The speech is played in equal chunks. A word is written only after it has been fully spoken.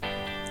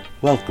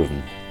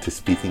Welcome to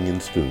Speaking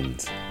in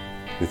Spoons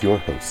with your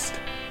host,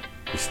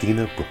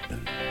 Christina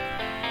Brookman.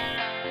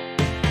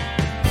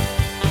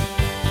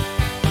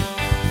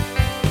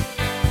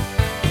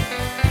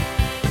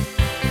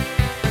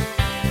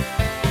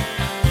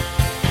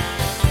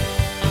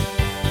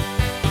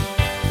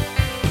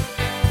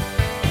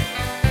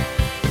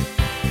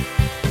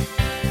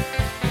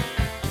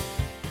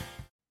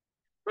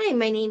 Hi,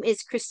 my name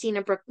is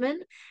Christina Brookman,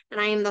 and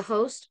I am the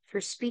host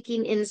for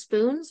Speaking in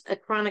Spoons, a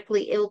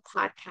chronically ill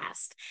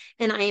podcast.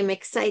 And I am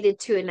excited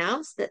to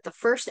announce that the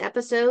first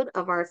episode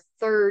of our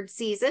third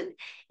season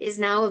is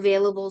now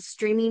available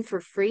streaming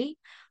for free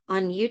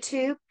on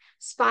YouTube,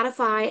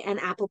 Spotify, and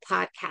Apple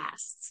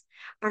Podcasts.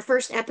 Our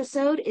first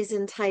episode is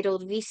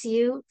entitled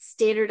VCU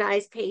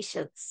Standardized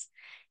Patients.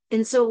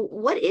 And so,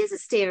 what is a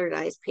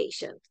standardized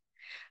patient?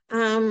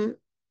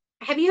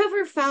 Have you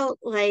ever felt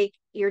like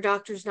your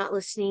doctor's not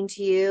listening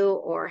to you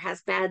or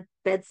has bad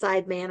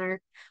bedside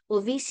manner?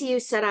 Well,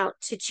 VCU set out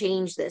to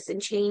change this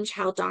and change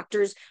how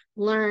doctors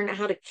learn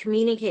how to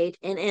communicate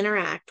and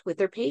interact with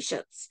their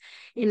patients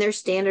in their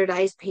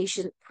standardized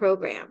patient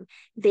program.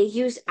 They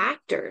use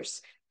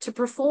actors to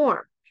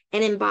perform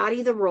and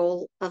embody the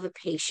role of a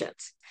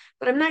patient.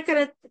 But I'm not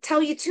going to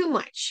tell you too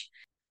much.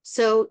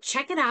 So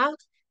check it out,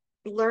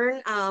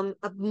 learn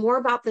more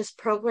about this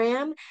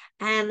program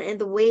and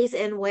the ways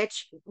in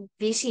which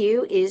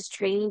VCU is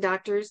training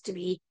doctors to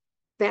be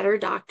better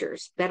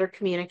doctors, better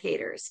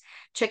communicators.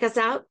 Check us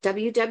out,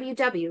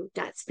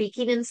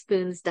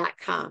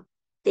 www.speakinginspoons.com.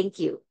 Thank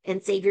you,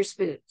 and save your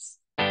spoons.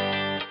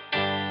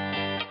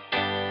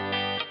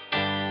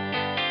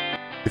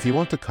 If you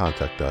want to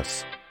contact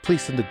us,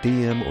 please send a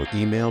DM or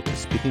email to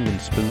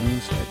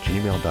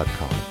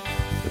speakinginspoons@gmail.com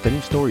with any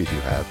stories you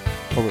have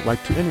or would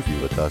like to interview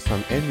with us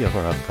on any of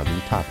our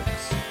upcoming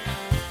topics.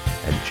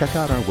 And check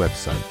out our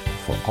website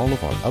for all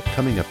of our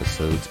upcoming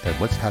episodes and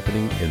what's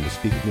happening in the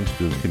Speaking in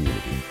Spoons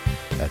community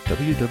at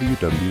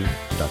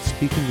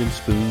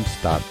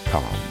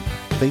www.speakinginspoons.com.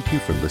 Thank you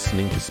for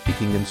listening to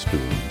Speaking in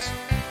Spoons,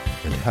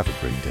 and have a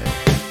great day.